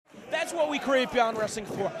that's what we create Beyond Wrestling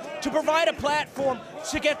for, to provide a platform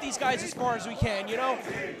to get these guys as far as we can, you know?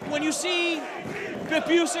 When you see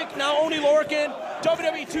Busick, now Oni Lorcan,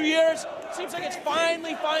 WWE 2 years, it seems like it's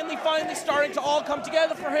finally starting to all come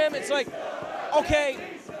together for him. It's like, okay,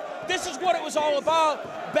 this is what it was all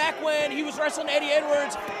about back when he was wrestling Eddie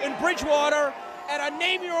Edwards in Bridgewater at a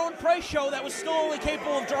name-your-own-price show that was still only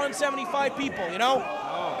capable of drawing 75 people, you know?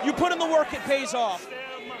 You put in the work, it pays off.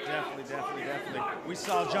 Definitely. We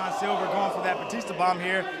saw John Silver going for that Batista bomb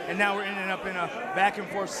here, and now we're ending up in a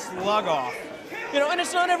back-and-forth slug-off. You know, and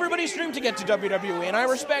it's not everybody's dream to get to WWE, and I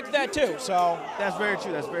respect that too, so. That's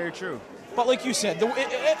very true. But like you said,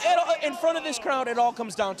 in front of this crowd, it all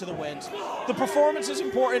comes down to the wins. The performance is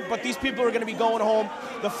important, but these people are going to be going home.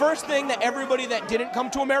 The first thing that everybody that didn't come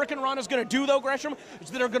to Americanrana is going to do, though, Gresham,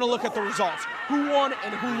 is they're going to look at the results. Who won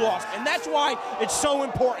and who lost. And that's why it's so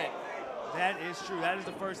important. That is true. That is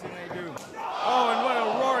the first thing they do. Oh, and what a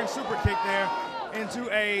roaring super kick there into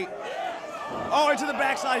the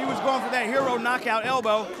backside. He was going for that hero knockout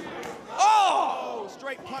elbow. Oh,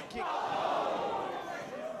 straight punt kick.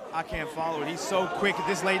 I can't follow it. He's so quick at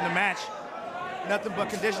this late in the match. Nothing but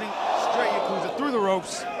conditioning. Straight Yakuza through the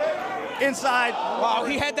ropes. Inside. Wow,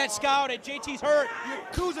 he had that scout at JT's hurt.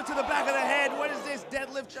 Yakuza to the back of the head. What is this,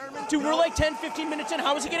 deadlift German? Dude, we're like 10, 15 minutes in.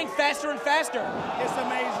 How is it getting faster and faster? It's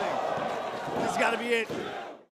amazing. This has got to be it.